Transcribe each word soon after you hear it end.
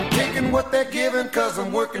taking what they're giving, 'cause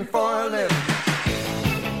I'm working for a living.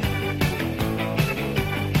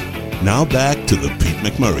 Now back to the Pete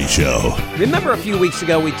McMurray Show. Remember a few weeks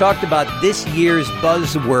ago we talked about this year's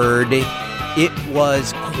buzzword. It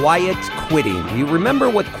was quiet quitting. You remember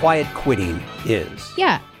what quiet quitting is?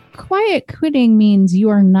 Yeah. Quiet quitting means you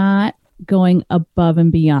are not going above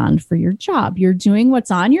and beyond for your job. You're doing what's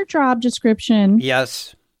on your job description.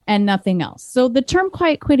 Yes. And nothing else. So the term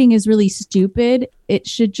quiet quitting is really stupid. It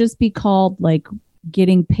should just be called like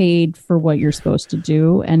getting paid for what you're supposed to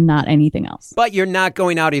do and not anything else. But you're not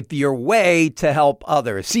going out of your way to help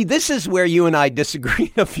others. See, this is where you and I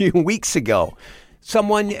disagreed a few weeks ago.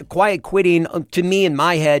 Someone quiet quitting to me in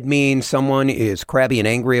my head means someone is crabby and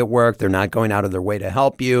angry at work. They're not going out of their way to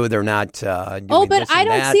help you. They're not doing Oh, but this I and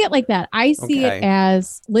don't that. see it like that. I see Okay. it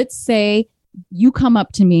as, let's say you come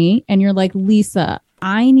up to me and you're like, Lisa,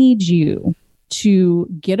 I need you to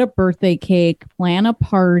get a birthday cake, plan a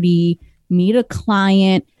party, meet a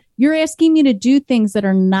client. You're asking me to do things that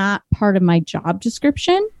are not part of my job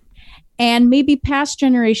description. And maybe past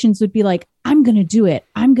generations would be like, I'm going to do it.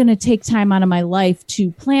 I'm going to take time out of my life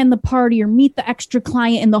to plan the party or meet the extra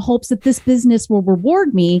client in the hopes that this business will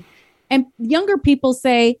reward me. And younger people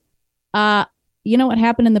say, you know what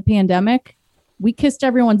happened in the pandemic? We kissed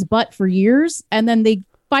everyone's butt for years and then they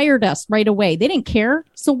fired us right away. They didn't care.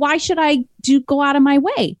 So why should I go out of my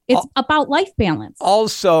way? It's about life balance.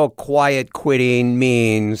 Also, quiet quitting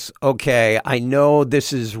means, okay, I know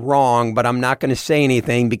this is wrong, but I'm not going to say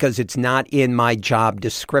anything because it's not in my job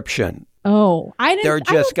description. Oh, They're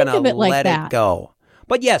just going to let it go.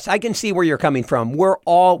 But yes, I can see where you're coming from.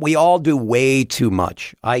 We all do way too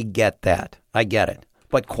much. I get that. I get it.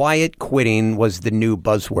 But quiet quitting was the new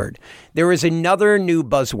buzzword. There is another new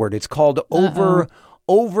buzzword. It's called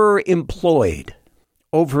overemployed.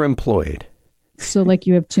 Overemployed. So like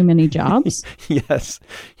you have too many jobs? Yes.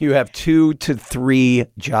 You have 2 to 3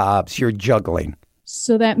 jobs you're juggling.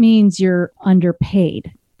 So that means you're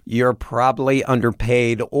underpaid. You're probably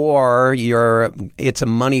underpaid or it's a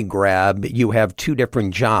money grab. You have 2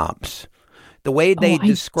 different jobs. The way they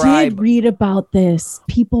describe... I did read about this.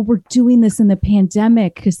 People were doing this in the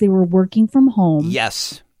pandemic because they were working from home.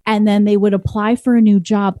 Yes. And then they would apply for a new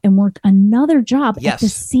job and work another job Yes. at the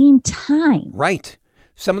same time. Right.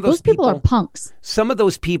 Some of those people are punks. Some of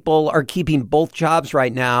those people are keeping both jobs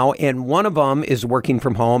right now, and one of them is working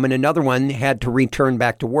from home, and another one had to return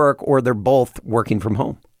back to work, or they're both working from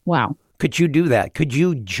home. Wow. Could you do that? Could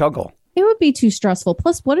you juggle? It would be too stressful.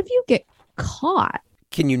 Plus, what if you get caught?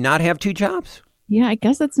 Can you not have 2 jobs? Yeah, I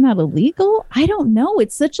guess that's not illegal. I don't know.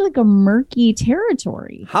 It's such like a murky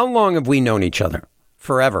territory. How long have we known each other?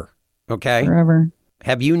 Forever. Okay. Forever.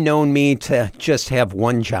 Have you known me to just have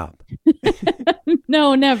one job?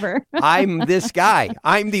 No, never. I'm this guy.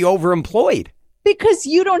 I'm the overemployed. Because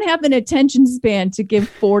you don't have an attention span to give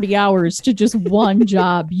 40 hours to just one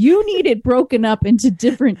job. You need it broken up into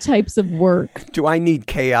different types of work. Do I need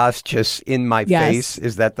chaos just in my face?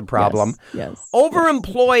 Is that the problem? Yes.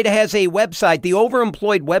 Overemployed has a website. The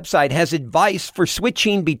Overemployed website has advice for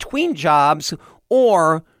switching between jobs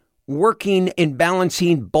or working and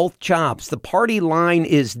balancing both jobs. The party line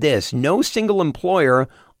is this: no single employer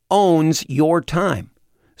owns your time.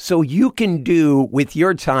 So you can do with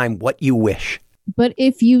your time what you wish. But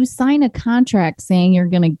if you sign a contract saying you're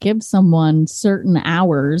going to give someone certain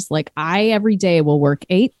hours, like I every day will work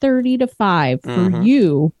 8:30 to 5 for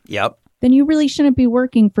you, Yep. then you really shouldn't be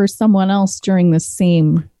working for someone else during the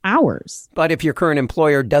same hours. But if your current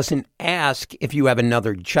employer doesn't ask if you have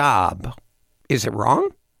another job, is it wrong?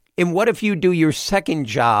 And what if you do your second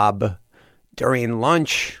job during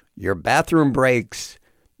lunch, your bathroom breaks,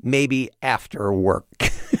 maybe after work?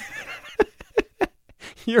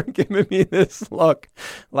 You're giving me this look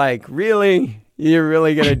like, really? You're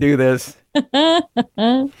really going to do this?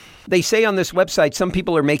 They say on this website, some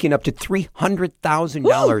people are making up to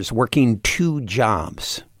 $300,000 working 2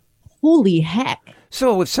 jobs. Holy heck.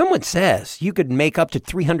 So if someone says you could make up to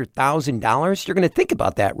 $300,000, you're going to think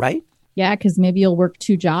about that, right? Yeah, because maybe you'll work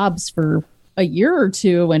 2 jobs for a year or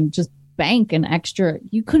 2 and just bank an extra.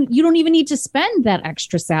 You don't even need to spend that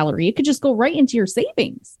extra salary. It could just go right into your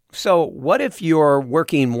savings. So what if you're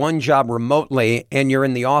working one job remotely and you're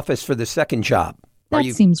in the office for the second job? That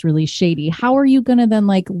seems really shady. How are you going to then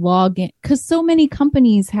log in? Because so many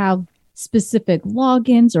companies have specific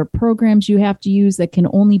logins or programs you have to use that can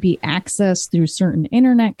only be accessed through certain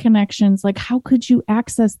internet connections. Like, how could you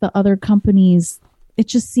access the other companies? It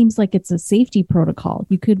just seems like it's a safety protocol.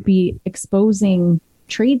 You could be exposing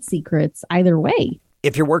trade secrets either way.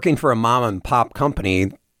 If you're working for a mom and pop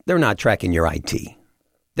company, they're not tracking your IT.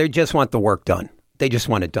 They just want the work done. They just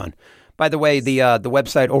want it done. By the way, the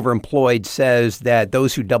website Overemployed says that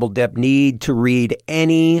those who double dip need to read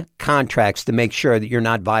any contracts to make sure that you're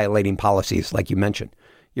not violating policies, like you mentioned.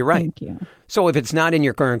 You're right. Thank you. So if it's not in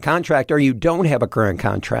your current contract or you don't have a current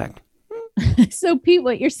contract. So, Pete,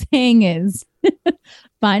 what you're saying is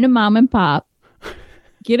find a mom and pop,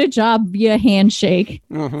 get a job via handshake,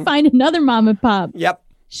 find another mom and pop. Yep.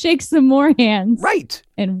 Shake some more hands. Right.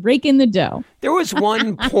 And rake in the dough. There was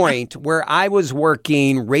one point where I was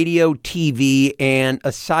working radio, TV, and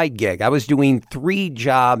a side gig. I was doing 3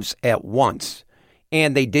 jobs at once.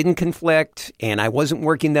 And they didn't conflict, and I wasn't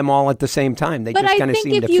working them all at the same time. They just kind of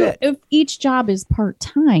seemed to fit. If each job is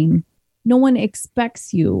part-time, no one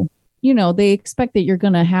expects you. You know, they expect that you're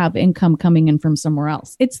going to have income coming in from somewhere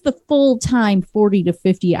else. It's the full-time 40 to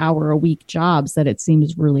 50 hour a week jobs that it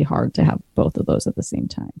seems really hard to have both of those at the same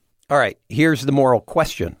time. All right, here's the moral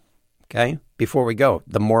question, okay? Before we go,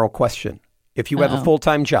 the moral question. If you have a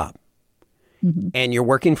full-time job and you're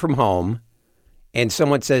working from home and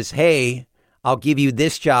someone says, hey, I'll give you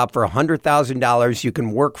this job for $100,000. You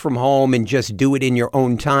can work from home and just do it in your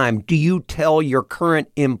own time. Do you tell your current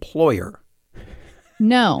employer?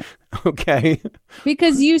 No. Okay.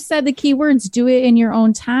 Because you said the key words, do it in your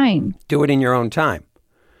own time. Do it in your own time.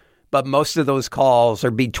 But most of those calls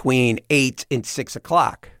are between 8 and 6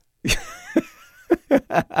 o'clock.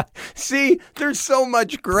 See, there's so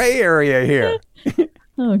much gray area here.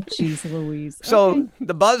 Oh, geez, Louise. So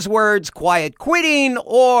the buzzwords, quiet quitting,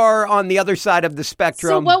 or on the other side of the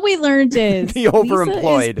spectrum. So what we learned is the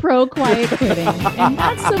overemployed. Lisa is pro-quiet quitting and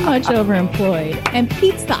not so much overemployed. And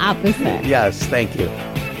Pete's the opposite. Yes, thank you.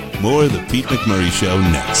 More of the Pete McMurray Show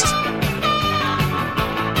next.